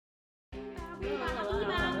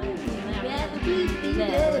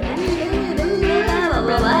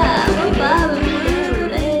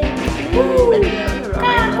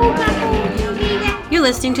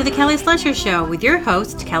listening to The Kelly Slusher Show with your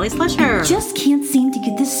host, Kelly Slusher. Just can't seem to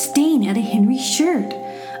get this stain out of Henry's shirt.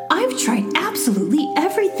 I've tried absolutely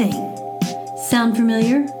everything. Sound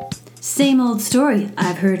familiar? Same old story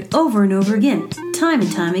I've heard over and over again, time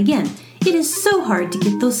and time again. It is so hard to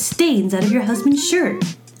get those stains out of your husband's shirt.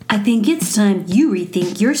 I think it's time you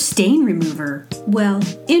rethink your stain remover. Well,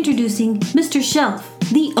 introducing Mr. Shelf,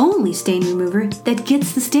 the only stain remover that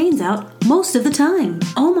gets the stains out most of the time.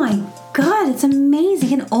 Oh my God, it's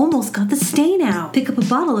amazing. It almost got the stain out. Pick up a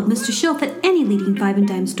bottle of Mr. Shelf at any leading 5 and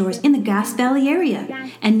dime stores in the Grass Valley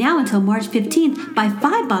area. And now until March 15th, buy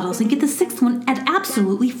 5 bottles and get the 6th one at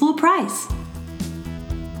absolutely full price.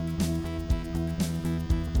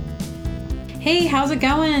 Hey, how's it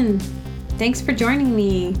going? Thanks for joining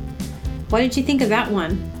me. What did you think of that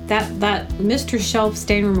one? That Mr. Shelf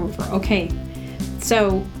stain remover. Okay,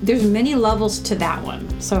 so there's many levels to that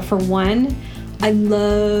one. So for one, I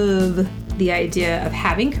love the idea of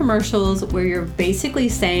having commercials where you're basically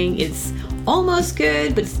saying it's almost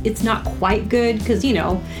good, but it's not quite good, because, you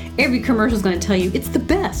know, every commercial is going to tell you it's the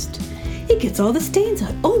best. It gets all the stains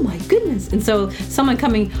out. Oh my goodness. And so someone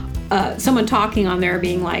talking on there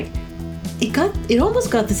being like, it almost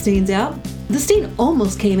got the stains out. The stain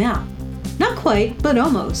almost came out. Not quite, but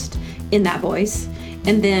almost, in that voice.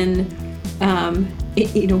 And then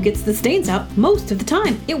it gets the stains out most of the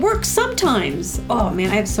time. It works sometimes. Oh man,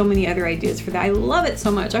 I have so many other ideas for that. I love it so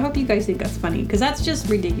much. I hope you guys think that's funny, because that's just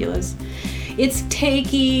ridiculous. It's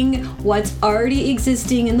taking what's already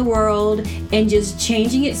existing in the world and just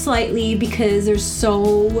changing it slightly, because there's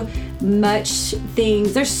so many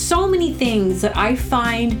things that I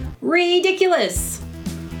find ridiculous.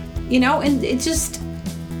 And it's just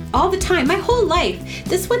all the time, my whole life.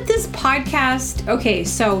 This podcast, okay,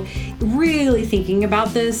 so really thinking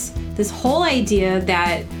about this whole idea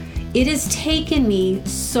that it has taken me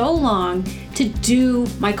so long to do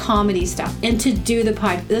my comedy stuff and to do the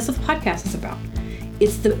podcast. That's what the podcast is about.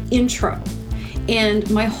 It's the intro. And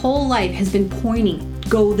my whole life has been pointing,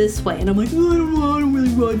 go this way. And I'm like, I don't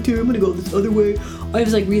really want to. I'm going to go this other way. I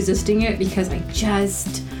was like resisting it because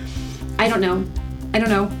I don't know.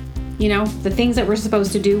 The things that we're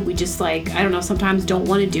supposed to do, we just sometimes don't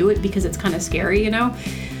want to do it because it's kind of scary,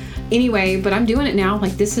 Anyway, but I'm doing it now.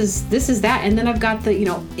 Like this is that. And then I've got the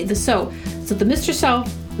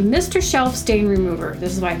Mr. Shelf stain remover.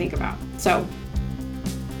 This is what I think about. So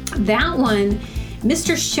that one,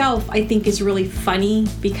 Mr. Shelf, I think is really funny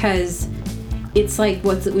because it's like,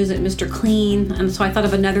 was it Mr. Clean? And so I thought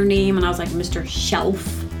of another name and I was like, Mr.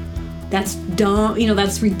 Shelf. That's dumb,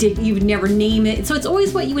 that's ridiculous. You would never name it. So it's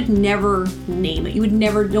always what you would never name it.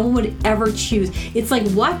 No one would ever choose. It's like,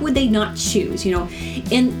 what would they not choose,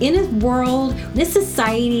 And in a world, in a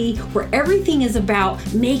society where everything is about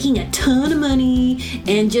making a ton of money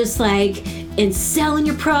and just and selling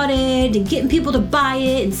your product and getting people to buy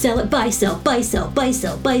it and sell it, buy, sell.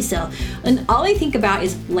 And all I think about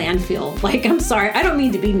is landfill. I'm sorry, I don't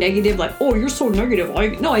mean to be negative, oh, you're so negative.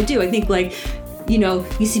 No, I do. I think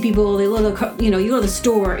you see people, they look, you go to the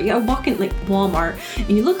store, you walk in Walmart and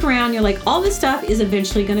you look around, you're like, all this stuff is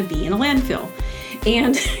eventually going to be in a landfill.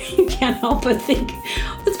 And you can't help but think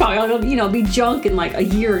it's probably all going to, be junk in a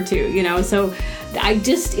year or two, So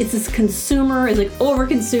it's this consumer, it's over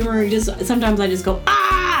consumer. Sometimes I just go,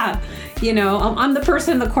 I'm the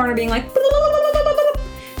person in the corner being like,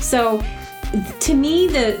 so to me,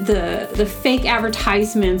 the fake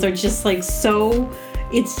advertisements are just so,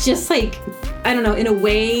 it's just I don't know, in a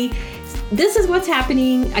way, this is what's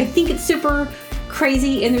happening. I think it's super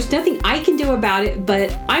crazy and there's nothing I can do about it,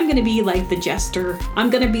 but I'm going to be like the jester.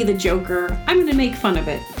 I'm going to be the joker. I'm going to make fun of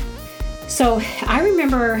it. So I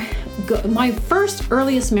remember my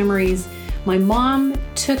earliest memories, my mom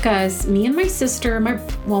took us, me and my sister, my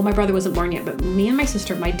brother wasn't born yet, but me and my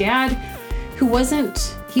sister, my dad, he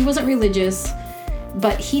wasn't religious,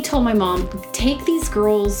 but he told my mom, take these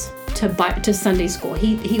girls to Sunday school.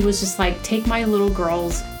 He was just like, take my little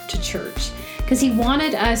girls to church, because he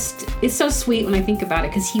wanted us it's so sweet when I think about it,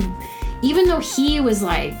 because even though he was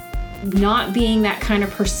not being that kind of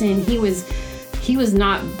person, he was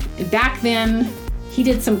not back then. He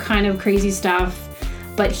did some kind of crazy stuff,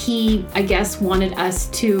 but he, I guess, wanted us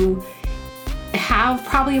to have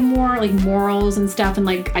probably more morals and stuff, and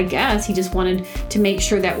I guess he just wanted to make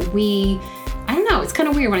sure that I don't know, it's kind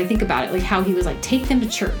of weird when I think about it, how he was take them to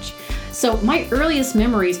church. So my earliest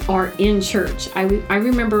memories are in church. I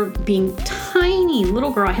remember being tiny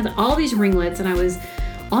little girl. I had all these ringlets and I was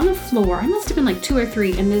on the floor. I must have been 2 or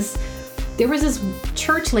 3. And there was this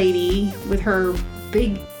church lady with her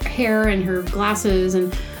big hair and her glasses.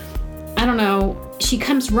 And I don't know, she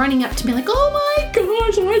comes running up to me like, oh my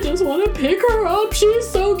gosh, I just want to pick her up. She's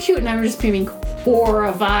so cute. And I was just being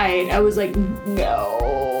horrified. I was like,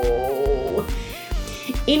 no.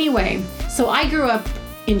 Anyway, so I grew up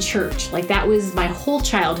in church. Like that was my whole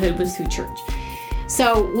childhood was through church.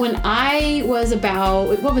 So when I was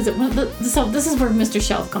about, what was it? So this is where Mr.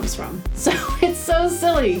 Shelf comes from. So it's so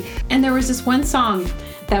silly. And there was this one song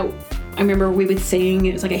that I remember we would sing.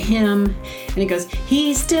 It was like a hymn. And it goes,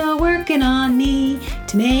 he's still working on me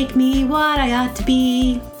to make me what I ought to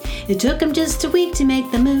be. It took him just a week to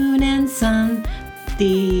make the moon and sun,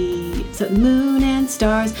 the moon and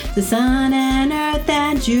stars, the sun and earth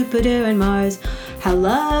and Jupiter and Mars. How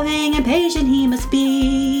loving and patient he must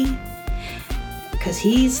be, 'cause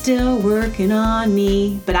he's still working on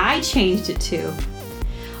me. But I changed it to,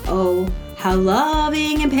 oh, how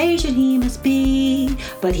loving and patient he must be,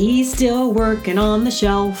 but he's still working on the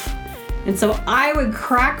shelf. And so I would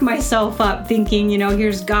crack myself up thinking,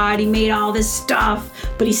 here's God, he made all this stuff,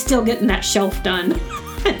 but he's still getting that shelf done.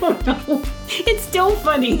 I don't know. It's still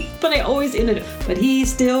funny, but I always ended it, but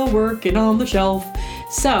he's still working on the shelf.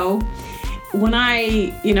 So when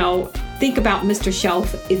I, think about Mr.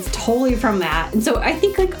 Shelf, it's totally from that. And so I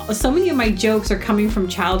think like so many of my jokes are coming from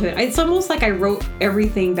childhood. It's almost like I wrote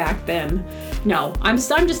everything back then. No, I'm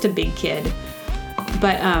just a big kid.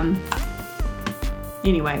 But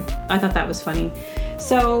anyway, I thought that was funny.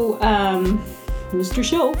 So Mr.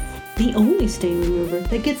 Shelf, the only stain remover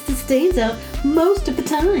that gets the stains out most of the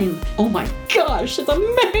time. Oh my gosh, it's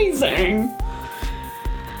amazing.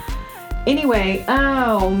 Anyway,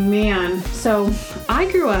 oh man. So I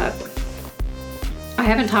grew up, I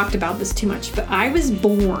haven't talked about this too much, but I was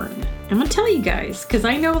born. I'm going to tell you guys, because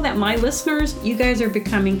I know that my listeners, you guys are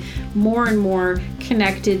becoming more and more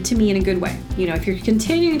connected to me in a good way. If you're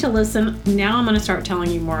continuing to listen, now I'm going to start telling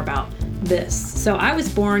you more about this. So I was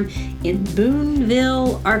born in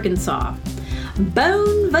Boonville, Arkansas.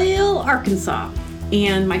 Boonville, Arkansas.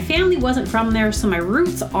 And my family wasn't from there, so my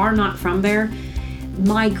roots are not from there.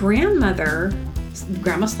 My grandmother,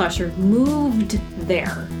 Grandma Slusher, moved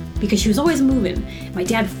there because she was always moving. My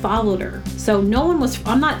dad followed her. So no one was,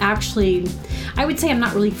 I'm not actually, I would say I'm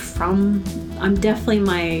not really from, I'm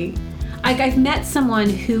definitely I've met someone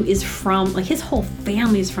who is from, like his whole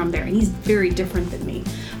family is from there and he's very different than me.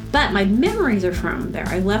 But my memories are from there.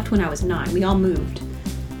 I left when I was 9. We all moved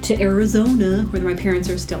to Arizona, where my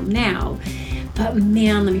parents are still now. But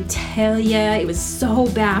man, let me tell you, it was so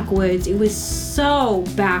backwoods. It was so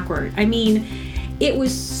backward. I mean, it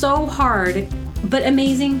was so hard, but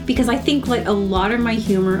amazing, because I think like a lot of my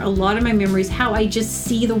humor, a lot of my memories, how I just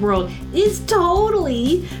see the world is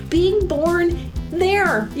totally being born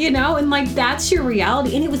there, and like that's your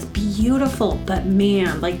reality. And it was beautiful, but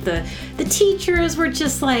man, like the teachers were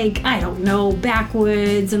just like, I don't know,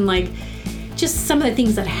 backwoods, and like just some of the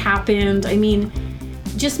things that happened. I mean,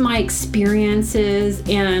 just my experiences.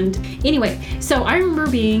 And anyway, so I remember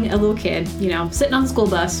being a little kid, sitting on the school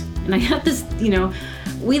bus, and I had this,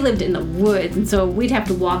 we lived in the woods, and so we'd have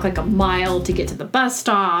to walk like a mile to get to the bus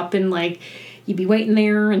stop, and like you'd be waiting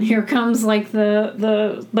there, and here comes like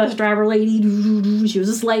the bus driver lady. She was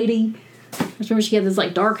this lady. I remember she had this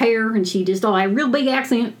like dark hair, and she just had a real big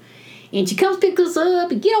accent. And she comes pick us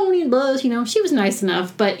up and get on in the bus. She was nice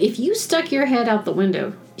enough, but if you stuck your head out the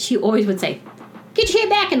window, she always would say, "Get your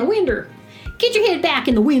head back in the window. Get your head back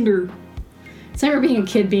in the window." So I remember being a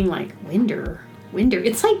kid being like, window.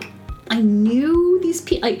 It's like I knew these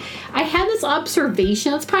people. Like I had this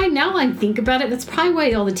observation. That's probably, now I think about it, that's probably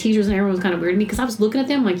why all the teachers and everyone was kind of weird to me, because I was looking at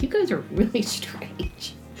them like, you guys are really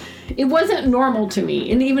strange. It wasn't normal to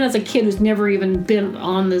me. And even as a kid who's never even been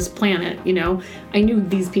on this planet, I knew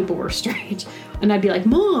these people were strange. And I'd be like,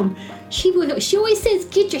 Mom, she always says,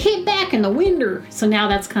 get your head back in the window. So now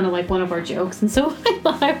that's kind of like one of our jokes. And so I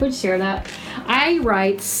thought I would share that. I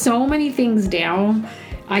write so many things down.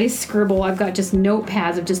 I scribble. I've got just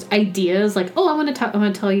notepads of just ideas. Like, oh, I want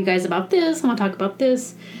to tell you guys about this. I want to talk about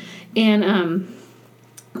this. And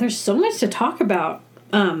there's so much to talk about.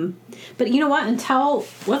 But you know what?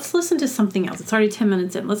 Let's listen to something else. It's already 10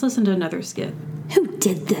 minutes in. Let's listen to another skit. Who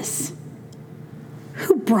did this?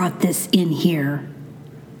 Who brought this in here?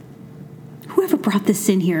 Whoever brought this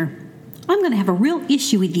in here, I'm going to have a real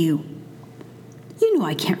issue with you. You know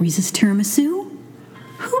I can't resist tiramisu.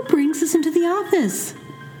 Who brings this into the office?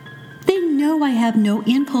 They know I have no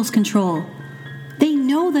impulse control. They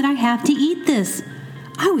know that I have to eat this.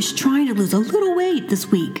 I was trying to lose a little weight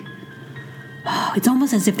this week. It's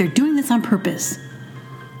almost as if they're doing this on purpose.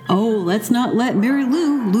 Oh, let's not let Mary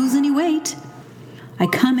Lou lose any weight. I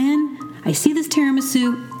come in, I see this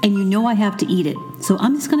tiramisu, and you know I have to eat it. So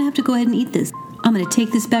I'm just going to have to go ahead and eat this. I'm going to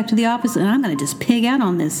take this back to the office and I'm going to just pig out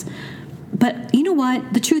on this. But you know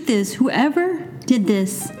what? The truth is, whoever did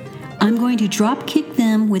this, I'm going to drop kick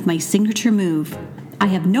them with my signature move. I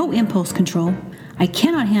have no impulse control. I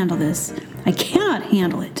cannot handle this. I cannot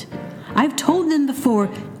handle it. I've told them before,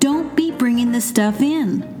 don't be bringing this stuff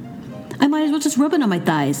in. I might as well just rub it on my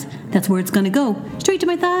thighs. That's where it's going to go, straight to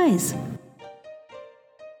my thighs.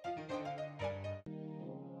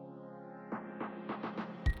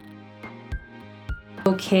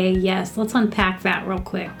 Okay, yes, let's unpack that real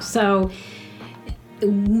quick. So,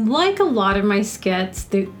 like a lot of my skits,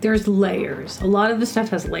 there's layers. A lot of the stuff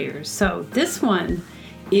has layers. So this one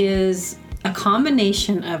is a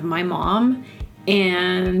combination of my mom,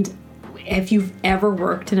 and if you've ever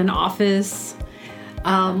worked in an office,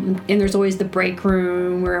 and there's always the break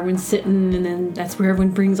room where everyone's sitting, and then that's where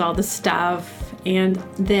everyone brings all the stuff. And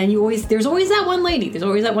then there's always that one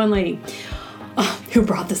lady. Oh, who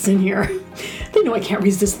brought this in here? They know I can't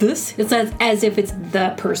resist this. It's as if it's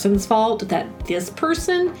the person's fault that this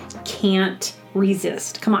person can't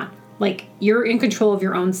resist. Come on. Like, you're in control of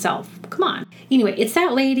your own self. Come on. Anyway, it's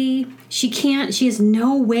that lady. She has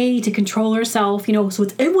no way to control herself, so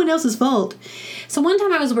it's everyone else's fault. So one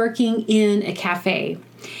time I was working in a cafe,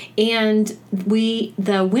 and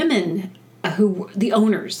the women the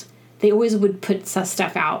owners, they always would put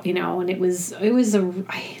stuff out, and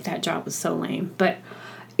that job was so lame, but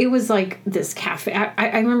it was like this cafe.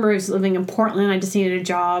 I remember I was living in Portland. I just needed a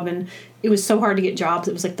job, and it was so hard to get jobs.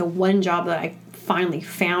 It was like the one job that I finally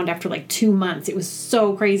found after like 2 months. It was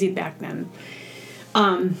so crazy back then.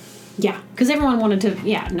 Because everyone wanted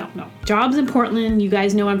to, no. Jobs in Portland, you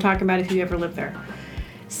guys know what I'm talking about if you ever lived there.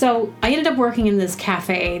 So I ended up working in this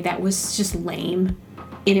cafe that was just lame.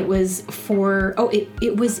 And it was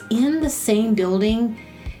it was in the same building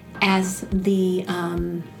as the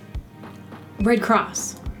Red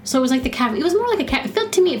Cross. So it was like the cafe. It was more like a cafe.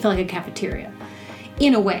 It felt like a cafeteria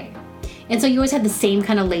in a way. And so you always had the same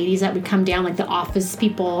kind of ladies that would come down, like the office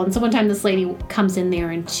people. And so one time this lady comes in there,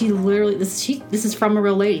 and she literally, this is from a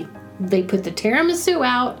real lady. They put the tiramisu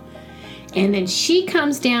out, and then she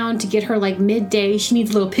comes down to get her like midday. She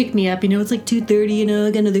needs a little pick-me-up. It's like 2:30,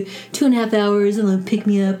 I got another 2.5 hours and then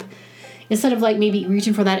pick-me-up. Instead of like maybe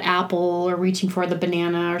reaching for that apple or reaching for the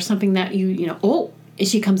banana or something that and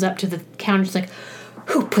she comes up to the counter. She's like,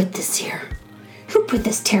 who put this here? Who put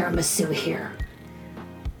this tiramisu here?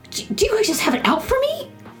 Do you guys just have it out for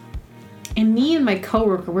me? And me and my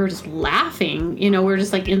coworker, we were just laughing. We're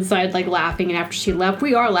just like inside like laughing. And after she left,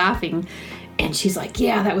 we are laughing. And she's like,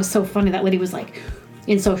 yeah, that was so funny. That lady was like,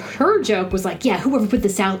 and so her joke was like, yeah, whoever put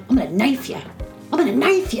this out, I'm going to knife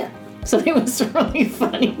you. So it was really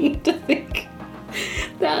funny to think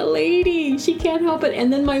that lady, she can't help it.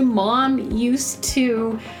 And then my mom used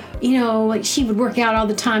to, like she would work out all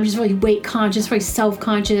the time. She's really weight conscious, very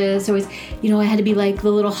self-conscious. Always, I had to be like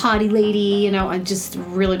the little hottie lady. It just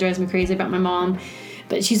really drives me crazy about my mom.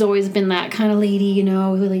 But she's always been that kind of lady,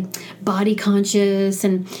 really body conscious.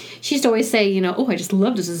 And she used to always say, oh, I just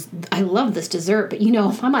love this. I love this dessert. But,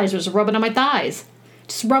 I might as well just rub it on my thighs.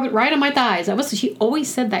 Just rub it right on my thighs. She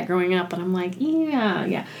always said that growing up. And I'm like,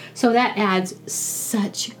 yeah. So that adds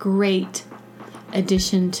such great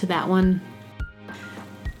addition to that one.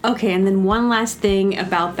 Okay, and then one last thing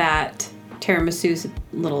about that tiramisu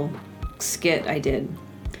little skit I did.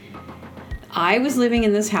 I was living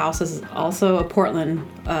in this house. This is also a Portland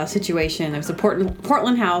situation. It was a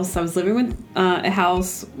Portland house. I was living with a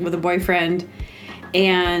house with a boyfriend,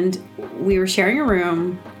 and we were sharing a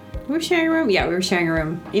room. Yeah, we were sharing a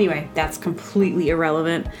room. Anyway, that's completely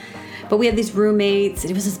irrelevant. But we had these roommates.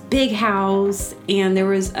 It was this big house, and there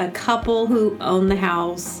was a couple who owned the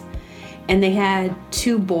house, and they had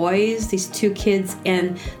 2 boys, these 2 kids,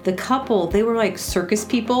 and the couple, they were like circus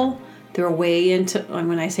people. They were way into,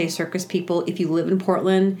 when I say circus people, if you live in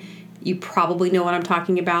Portland, you probably know what I'm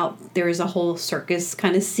talking about. There is a whole circus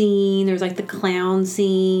kind of scene. There's like the clown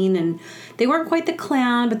scene, and they weren't quite the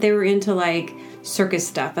clown, but they were into like circus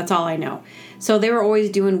stuff. That's all I know. So they were always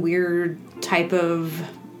doing weird type of,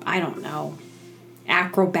 I don't know,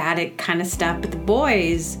 acrobatic kind of stuff. But the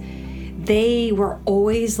boys, they were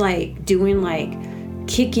always like doing like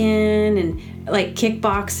kicking and like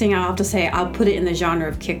kickboxing. I'll have to say, I'll put it in the genre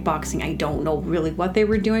of kickboxing. I don't know really what they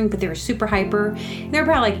were doing, but they were super hyper. They were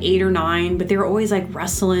probably like 8 or 9, but they were always like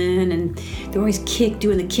wrestling, and they were always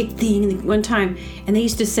doing the kick thing. And one time, and they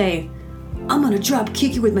used to say, I'm gonna drop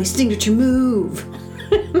kick you with my signature move.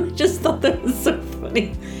 I just thought that was so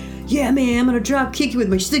funny. Yeah, man, I'm gonna drop kick you with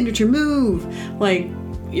my signature move. Like,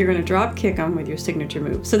 you're going to drop kick them with your signature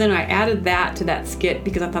move. So then I added that to that skit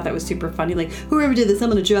because I thought that was super funny. Like, whoever did this, I'm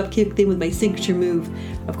going to drop kick them with my signature move.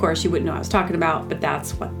 Of course, you wouldn't know what I was talking about, but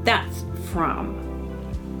that's what that's from.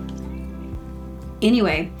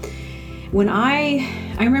 Was when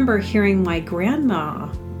I remember hearing my grandma,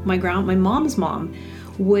 my mom's mom,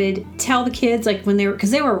 would tell the kids, like, when there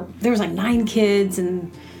was like 9 kids,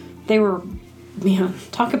 and they were,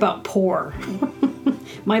 talk about poor.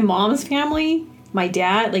 My mom's family, my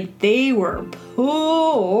dad, like, they were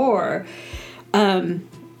poor.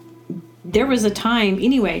 There was a time,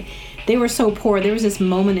 they were so poor. There was this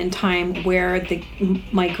moment in time where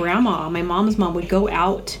my grandma, my mom's mom, would go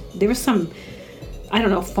out. There was some, I don't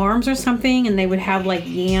know, farms or something, and they would have like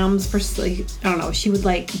yams for, like, I don't know. She would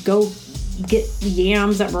like go get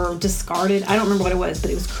yams that were discarded. I don't remember what it was, but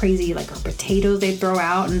it was crazy. Like, or potatoes they'd throw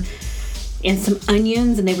out, and some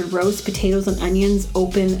onions, and they would roast potatoes and onions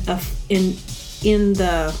open in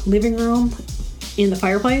the living room, in the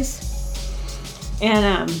fireplace.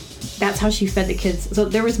 And that's how she fed the kids. So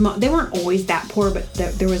they weren't always that poor, but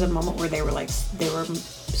there was a moment where they were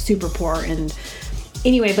super poor. And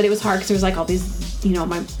anyway, but it was hard because there was like all these,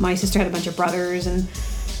 my sister had a bunch of brothers, and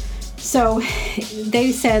so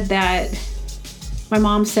they said that, my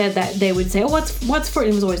mom said that they would say, oh, what's for,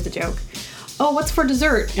 it was always the joke, oh, what's for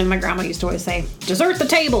dessert? And my grandma used to always say, dessert the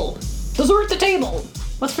table, dessert the table.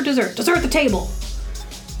 What's for dessert? Dessert the table.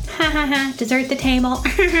 Ha ha ha, dessert the table.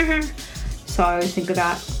 So I always think of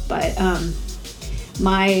that. But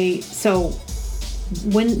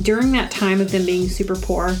during that time of them being super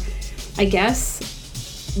poor, I guess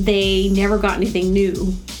they never got anything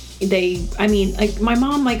new. Like my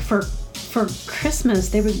mom, like for Christmas,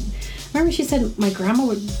 they would, remember she said my grandma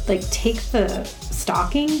would like take the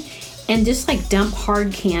stocking and just like dump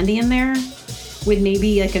hard candy in there with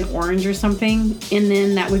maybe like an orange or something, and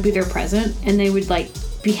then that would be their present. And they would like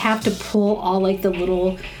have to pull all like the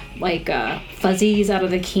little like fuzzies out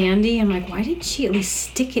of the candy. I'm like, why didn't she at least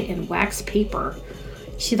stick it in wax paper?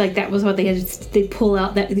 She like, that was what they pull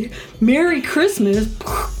out, that Merry Christmas,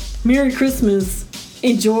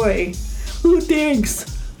 enjoy. Oh, thanks.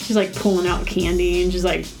 She's like pulling out candy, and she's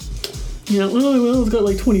like, oh, well, it's got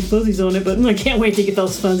like 20 fuzzies on it, but I can't wait to get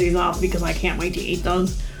those fuzzies off because I can't wait to eat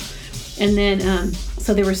those. And then,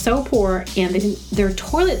 so they were so poor, and their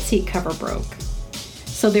toilet seat cover broke.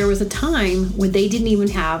 So there was a time when they didn't even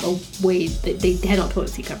have a way, that they had no toilet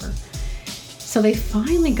seat cover. So they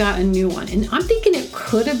finally got a new one. And I'm thinking it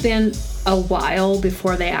could have been a while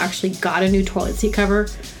before they actually got a new toilet seat cover.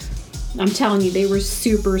 I'm telling you, they were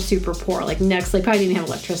super, super poor. Like, they probably didn't have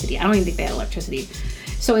electricity. I don't even think they had electricity.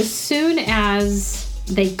 So as soon as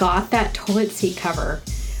they got that toilet seat cover,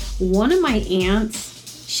 one of my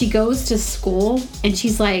aunts, she goes to school, and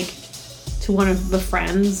she's like, to one of the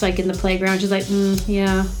friends, like in the playground, she's like,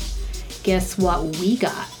 yeah, guess what we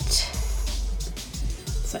got?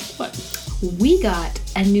 It's like, what? We got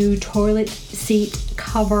a new toilet seat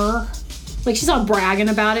cover. Like, she's all bragging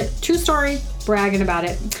about it. True story, bragging about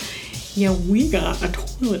it. Yeah, we got a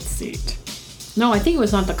toilet seat. No, I think it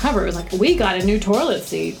was not the cover. It was like, we got a new toilet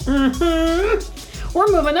seat. Mm-hmm. We're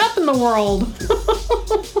moving up in the world.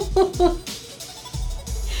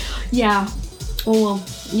 Yeah. Oh, well,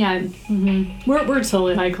 yeah. Mm-hmm. We're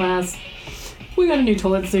totally high class. We got a new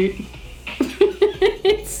toilet seat.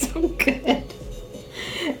 It's so good.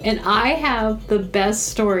 And I have the best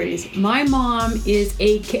stories. My mom is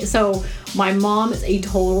my mom is a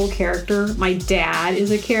total character. My dad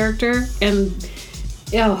is a character. And,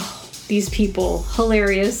 these people,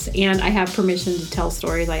 hilarious. And I have permission to tell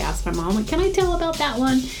stories. I asked my mom, like, can I tell about that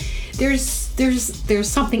one? There's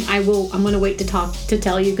something I'm going to wait to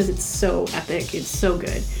tell you because it's so epic. It's so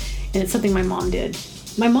good. And it's something my mom did.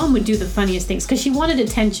 My mom would do the funniest things because she wanted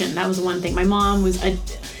attention. That was one thing. My mom was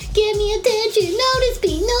give me attention. Notice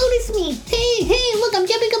me. Hey, look, I'm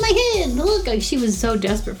jumping on my head. Look, she was so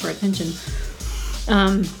desperate for attention.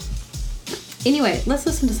 Anyway, let's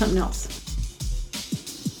listen to something else.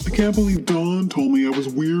 I can't believe Don told me I was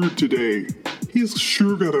weird today. He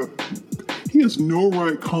has no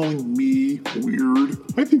right calling me weird.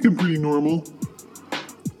 I think I'm pretty normal.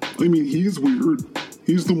 I mean, he's weird.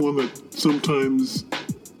 He's the one that sometimes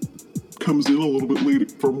comes in a little bit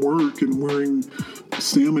late from work and wearing a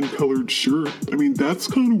salmon-colored shirt. I mean, that's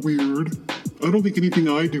kind of weird. I don't think anything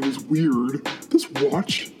I do is weird.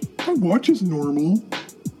 My watch is normal.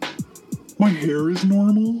 My hair is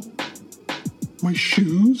normal. My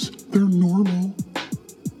shoes, they're normal.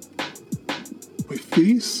 My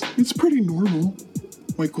face, it's pretty normal.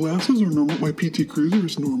 My glasses are normal. My PT Cruiser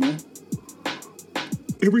is normal.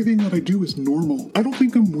 Everything that I do is normal. I don't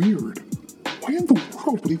think I'm weird. Why in the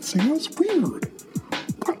world would he say I was weird?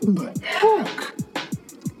 in the heck?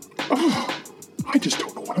 Oh, I just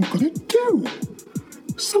don't know what I'm going to do.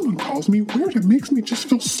 Someone calls me weird. It makes me just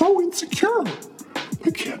feel so insecure.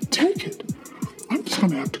 I can't take it. I'm just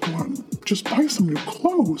going to have to go out and just buy some new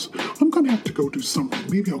clothes. I'm going to have to go do something.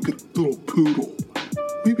 Maybe I'll get a little poodle.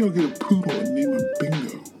 Maybe I'll get a poodle and name him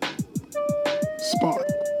Bingo. Spot.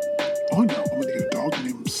 Oh no, I'm going to get a dog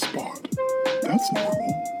named Spot. That's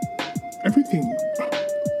normal.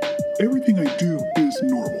 Everything I do is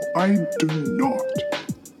normal. I do not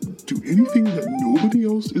do anything that nobody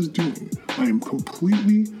else is doing. I am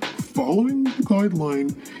completely following the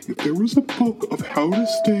guideline. If there was a book of how to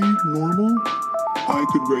stay normal, I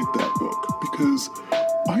could write that book, because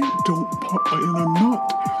and I'm not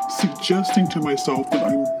suggesting to myself that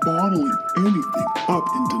I'm bottling anything up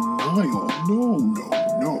in denial. No.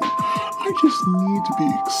 I just need to be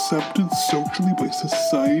accepted socially by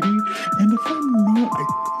society, and if I'm not, I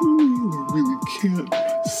really can't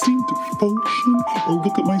seem to function or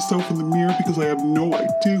look at myself in the mirror, because I have no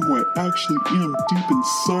idea who I actually am deep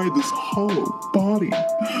inside this hollow body.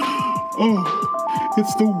 Oh,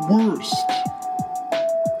 it's the worst.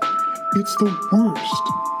 It's the worst.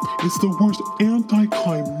 It's the worst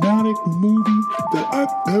anticlimactic movie that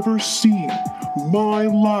I've ever seen. My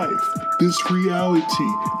life, this reality.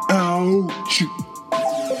 Ouch.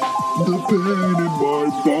 The pain in my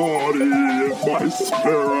body and my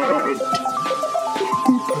spirit.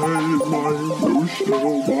 The pain in my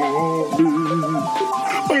emotional body.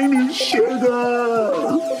 I need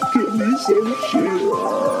sugar. Give me some sugar.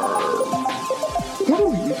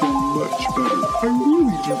 That'll make me feel much better. I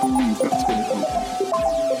really do believe that's going to help me.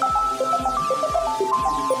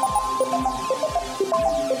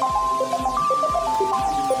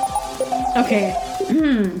 Okay,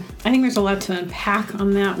 I think there's a lot to unpack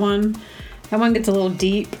on that one. That one gets a little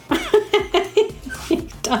deep.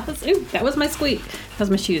 It does. Ooh, that was my squeak. That was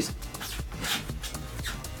my shoes.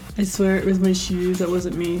 I swear it was my shoes. That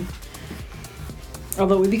wasn't me.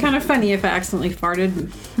 Although it would be kind of funny if I accidentally farted.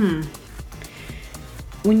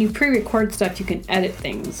 When you pre-record stuff, you can edit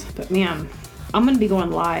things. But man, I'm going to be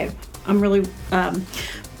going live. I'm really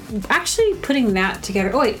actually putting that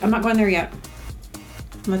together. Oh wait, I'm not going there yet.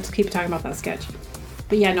 Let's keep talking about that sketch.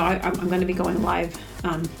 But yeah, no, I'm going to be going live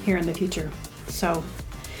here in the future. So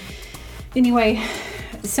anyway,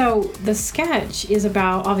 so the sketch is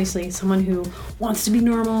about obviously someone who wants to be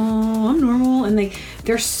normal. I'm normal. And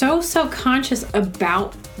they're so self-conscious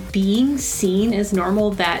about being seen as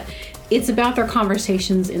normal that it's about their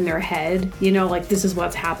conversations in their head, like this is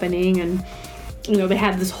what's happening. And, they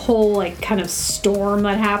have this whole like kind of storm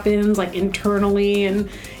that happens like internally and,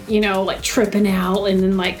 like tripping out. And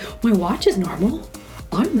then like, my watch is normal.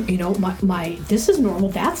 I'm, my this is normal,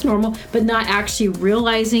 that's normal, but not actually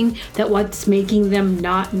realizing that what's making them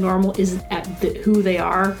not normal is who they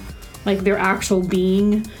are. Like their actual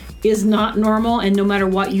being is not normal. And no matter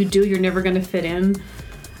what you do, you're never going to fit in.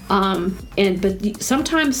 But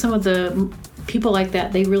sometimes some of the people like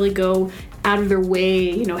that, they really go out of their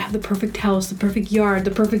way, have the perfect house, the perfect yard,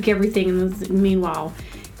 the perfect everything. And meanwhile,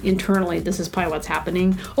 internally, this is probably what's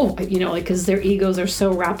happening. Oh, because their egos are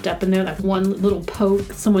so wrapped up in there, like one little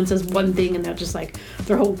poke, someone says one thing and they're just like,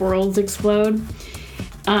 their whole worlds explode.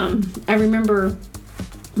 I remember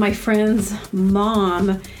my friend's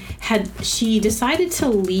mom she decided to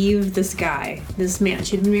leave this man.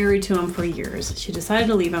 She'd been married to him for years. She decided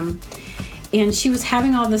to leave him. And she was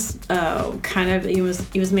having all this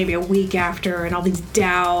it was maybe a week after, and all these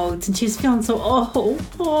doubts, and she was feeling so,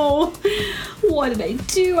 what did I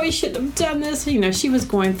do? I shouldn't have done this. She was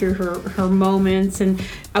going through her moments, and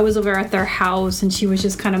I was over at their house, and she was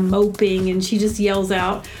just kind of moping, and she just yells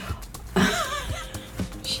out,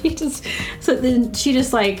 she just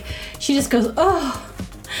goes, oh,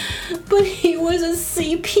 but he was a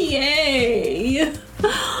CPA.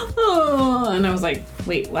 Oh, and I was like,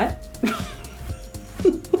 wait, what?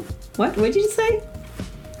 What did you say?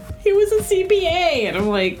 He was a CPA. And I'm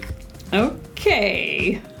like,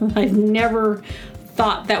 okay. I've never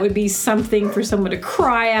thought that would be something for someone to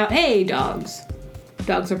cry out. Hey, dogs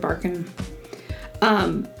are barking.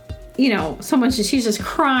 She's just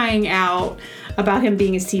crying out about him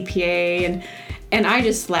being a CPA, and I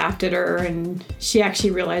just laughed at her, and she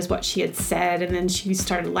actually realized what she had said, and then she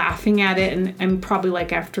started laughing at it, and probably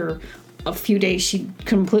like after a few days she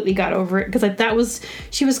completely got over it, because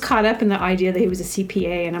she was caught up in the idea that he was a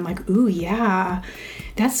CPA, and I'm like, ooh, yeah,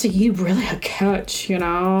 that's you really a catch, he's a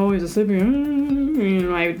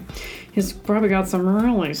CPA. He's probably got some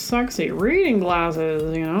really sexy reading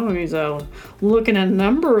glasses, you know. He's looking at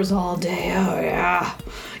numbers all day. Oh, yeah.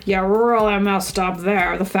 Yeah, really messed up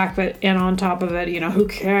there. The fact that, and on top of it, you know, who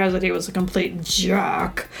cares that he was a complete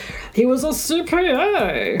jerk? He was a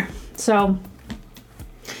CPA. So,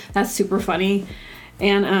 that's super funny.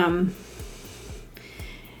 And,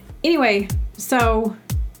 anyway, so,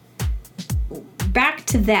 back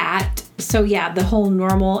to that. So yeah, the whole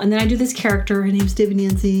normal, and then I do this character, her name's Debbie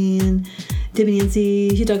Nancy, and Debbie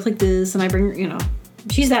Nancy, she talks like this, and I bring, you know,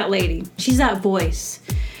 she's that lady, she's that voice.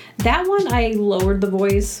 That one, I lowered the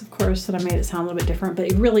voice, of course, and I made it sound a little bit different,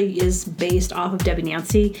 but it really is based off of Debbie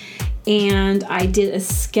Nancy, and I did a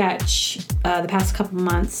sketch the past couple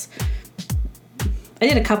months. I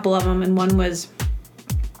did a couple of them, and one was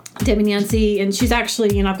Debbie Nancy, and she's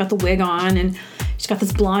actually, you know, I've got the wig on, and she's got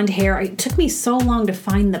this blonde hair. It took me so long to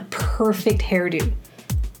find the perfect hairdo.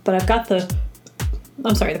 But I've got the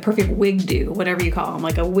perfect wig do, whatever you call them,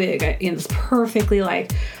 like a wig. And it's perfectly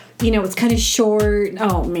like, you know, it's kind of short.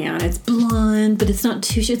 Oh, man, it's blonde, but it's not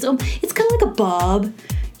too short. It's kind of like a bob.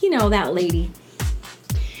 You know, that lady.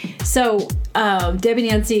 So, Debbie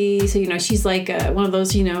Nancy, so, you know, she's like one of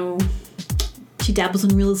those, you know, she dabbles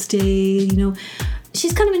in real estate, you know.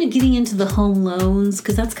 She's kind of getting into the home loans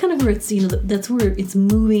because that's kind of where it's, you know, that's where it's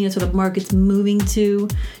moving. That's where the market's moving to.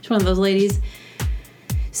 She's one of those ladies.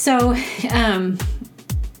 So I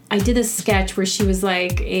did a sketch where she was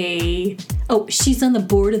like she's on the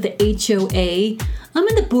board of the HOA. I'm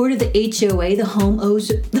on the board of the HOA, the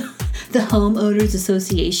Homeowners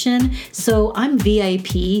Association. So I'm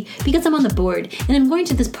VIP because I'm on the board and I'm going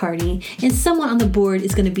to this party and someone on the board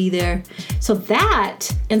is going to be there. So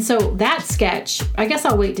that sketch, I guess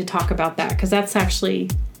I'll wait to talk about that because that's actually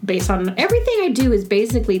based on everything I do is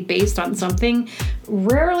basically based on something.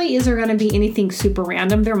 Rarely is there going to be anything super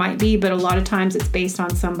random. There might be, but a lot of times it's based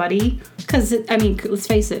on somebody because, let's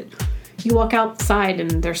face it. You walk outside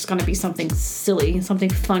and there's going to be something silly,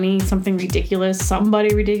 something funny, something ridiculous,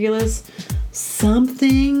 somebody ridiculous,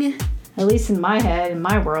 something, at least in my head, in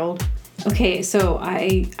my world. Okay, so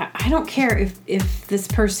I don't care if this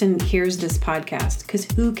person hears this podcast, because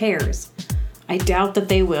who cares? I doubt that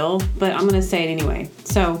they will, but I'm going to say it anyway.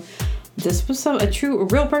 So this was a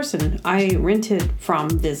real person. I rented from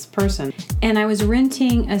this person, and I was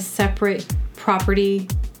renting a separate property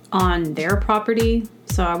on their property.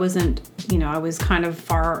 So I wasn't, you know, I was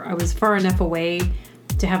far enough away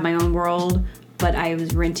to have my own world, but I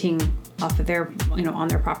was renting off of their, you know, on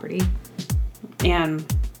their property. And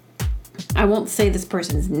I won't say this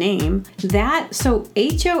person's name. So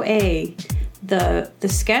HOA, the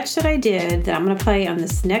sketch that I did that I'm going to play on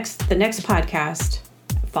the next podcast,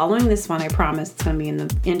 following this one, I promise it's going to be in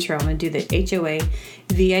the intro. I'm going to do the HOA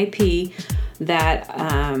VIP that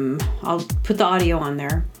I'll put the audio on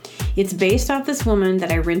there. It's based off this woman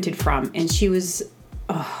that I rented from, and she was,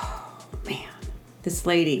 oh man, this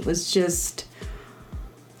lady was just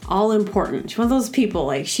all important. She's one of those people,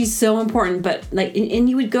 like, she's so important, but like, and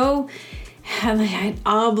you would go,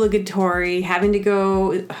 obligatory, having to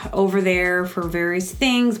go over there for various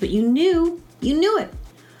things, but you knew it.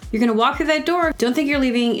 You're going to walk through that door. Don't think you're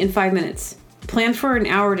leaving in 5 minutes. Plan for an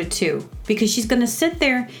hour to 2, because she's going to sit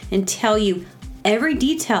there and tell you every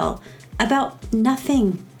detail about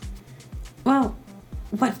nothing. Well,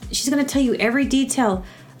 what? She's going to tell you every detail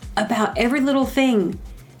about every little thing,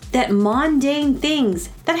 that mundane things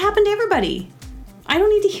that happen to everybody. I don't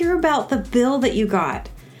need to hear about the bill that you got.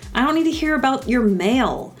 I don't need to hear about your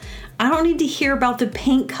mail. I don't need to hear about the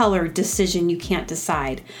paint color decision you can't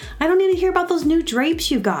decide. I don't need to hear about those new drapes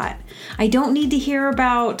you got. I don't need to hear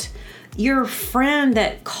about your friend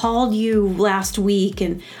that called you last week,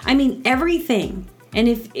 and I mean everything.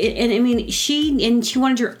 She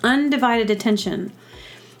wanted your undivided attention.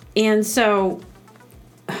 And so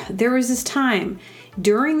there was this time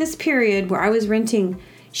during this period where I was renting,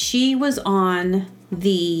 she was on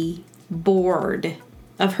the board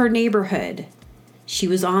of her neighborhood. She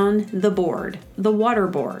was on the board, the water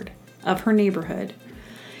board of her neighborhood.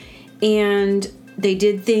 And they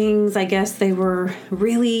did things, I guess they were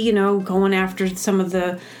really, you know, going after some of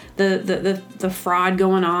the fraud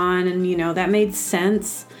going on, and, you know, that made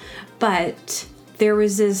sense. But there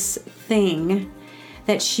was this thing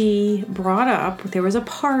that she brought up. There was a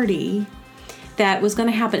party that was going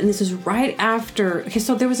to happen, and this was right after. Okay,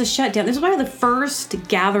 so there was a shutdown. This was probably the first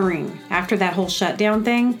gathering after that whole shutdown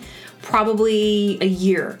thing. Probably a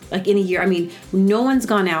year, like in a year. I mean, no one's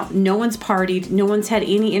gone out, no one's partied, no one's had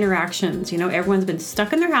any interactions. You know, everyone's been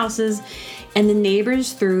stuck in their houses, and the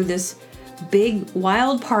neighbors threw this big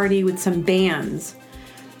wild party with some bands.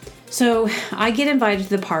 So I get invited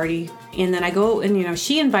to the party. And then I go and,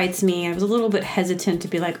 she invites me. I was a little bit hesitant to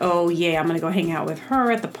be like, oh, yeah, I'm going to go hang out with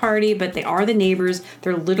her at the party. But they are the neighbors.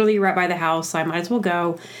 They're literally right by the house. So I might as well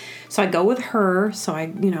go. So I go with her. So I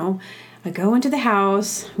go into the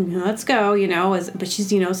house. Let's go, but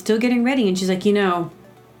she's, still getting ready. And she's like,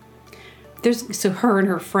 so her and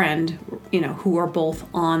her friend, who are both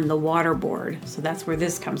on the water board. So that's where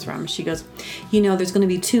this comes from. She goes, there's going to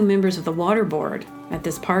be 2 members of the water board at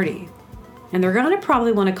this party. And they're going to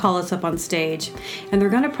probably want to call us up on stage. And they're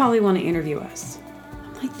going to probably want to interview us.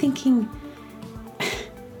 I'm like thinking,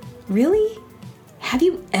 really? Have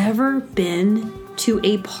you ever been to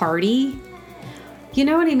a party? You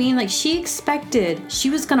know what I mean? Like she expected, she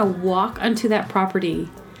was going to walk onto that property.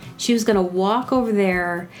 She was going to walk over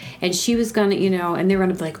there and she was going to, and they were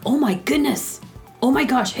going to be like, oh my goodness. Oh my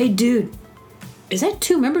gosh. Hey, dude, is that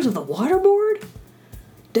 2 members of the water board?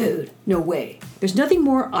 Dude, no way. There's nothing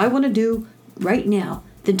more I want to do right now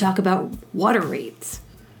than talk about water rates.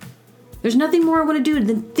 There's nothing more I want to do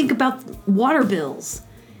than think about water bills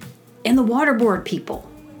and the water board people,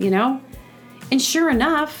 And sure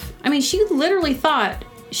enough, she literally thought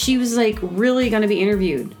she was like really going to be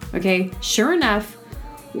interviewed. Okay. Sure enough,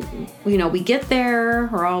 we get there,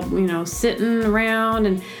 we're all, sitting around,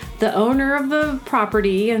 and the owner of the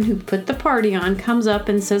property and who put the party on comes up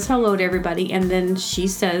and says hello to everybody. And then she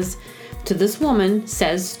says to this woman,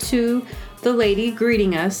 says to the lady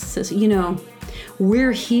greeting us, says,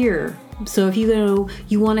 we're here. So if you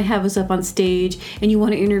want to have us up on stage and you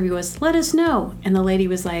want to interview us, let us know. And the lady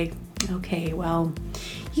was like, okay, well,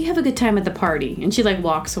 you have a good time at the party. And she like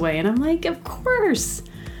walks away. And I'm like, of course.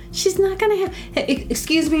 She's not going to have, hey,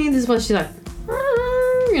 excuse me. This is what she's like,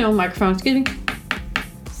 microphone, excuse me.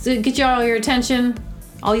 So get you all your attention,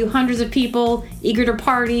 all you hundreds of people eager to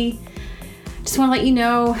party. Just want to let you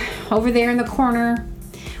know, over there in the corner,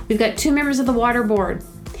 we've got 2 members of the water board.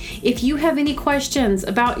 If you have any questions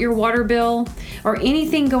about your water bill or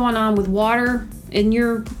anything going on with water and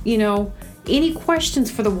your, any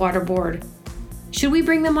questions for the water board, should we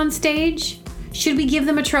bring them on stage? Should we give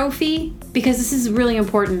them a trophy? Because this is really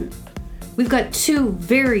important. We've got 2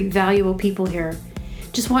 very valuable people here.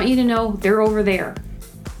 Just want you to know they're over there.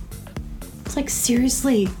 It's like,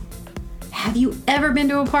 seriously, have you ever been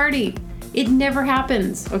to a party? It never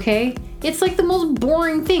happens, okay? It's like the most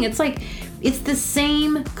boring thing. It's like, it's the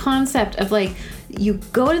same concept of like, you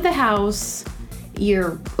go to the house,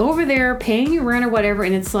 you're over there paying your rent or whatever,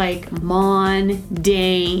 and it's like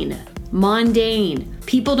mundane.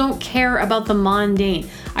 People don't care about the mundane.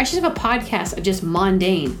 I should have a podcast of just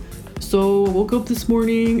mundane. So I woke up this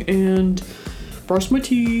morning and brushed my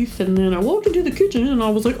teeth, and then I walked into the kitchen and I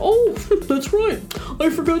was like, oh, that's right, I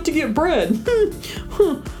forgot to get bread.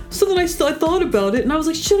 So then I thought about it and I was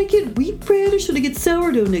like, should I get wheat bread or should I get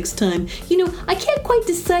sourdough next time? I can't quite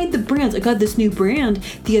decide the brands. I got this new brand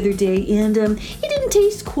the other day and it didn't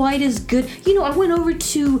taste quite as good. I went over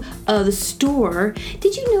to the store.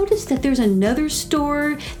 Did you notice that there's another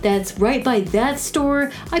store that's right by that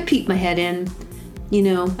store? I peeked my head in.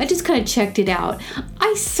 I just kind of checked it out.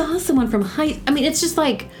 I saw someone from it's just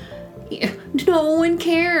like, no one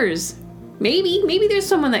cares. Maybe there's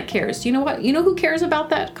someone that cares. You know what? You know who cares about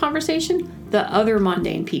that conversation? The other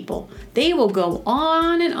mundane people. They will go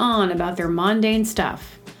on and on about their mundane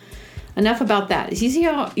stuff. Enough about that.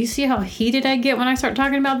 You see how heated I get when I start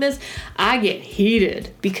talking about this? I get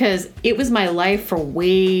heated because it was my life for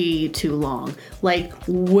way too long. Like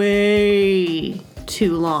way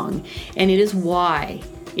too long. And it is why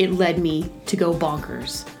it led me to go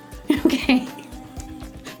bonkers. Okay?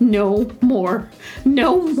 No more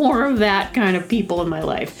of that kind of people in my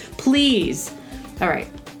life. Please. All right.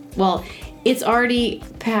 Well, it's already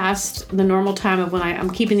past the normal time of when I'm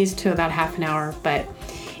keeping these to about half an hour. But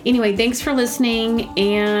anyway, thanks for listening.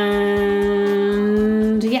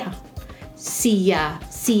 And yeah, see ya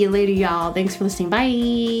later, y'all. Thanks for listening.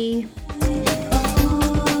 Bye.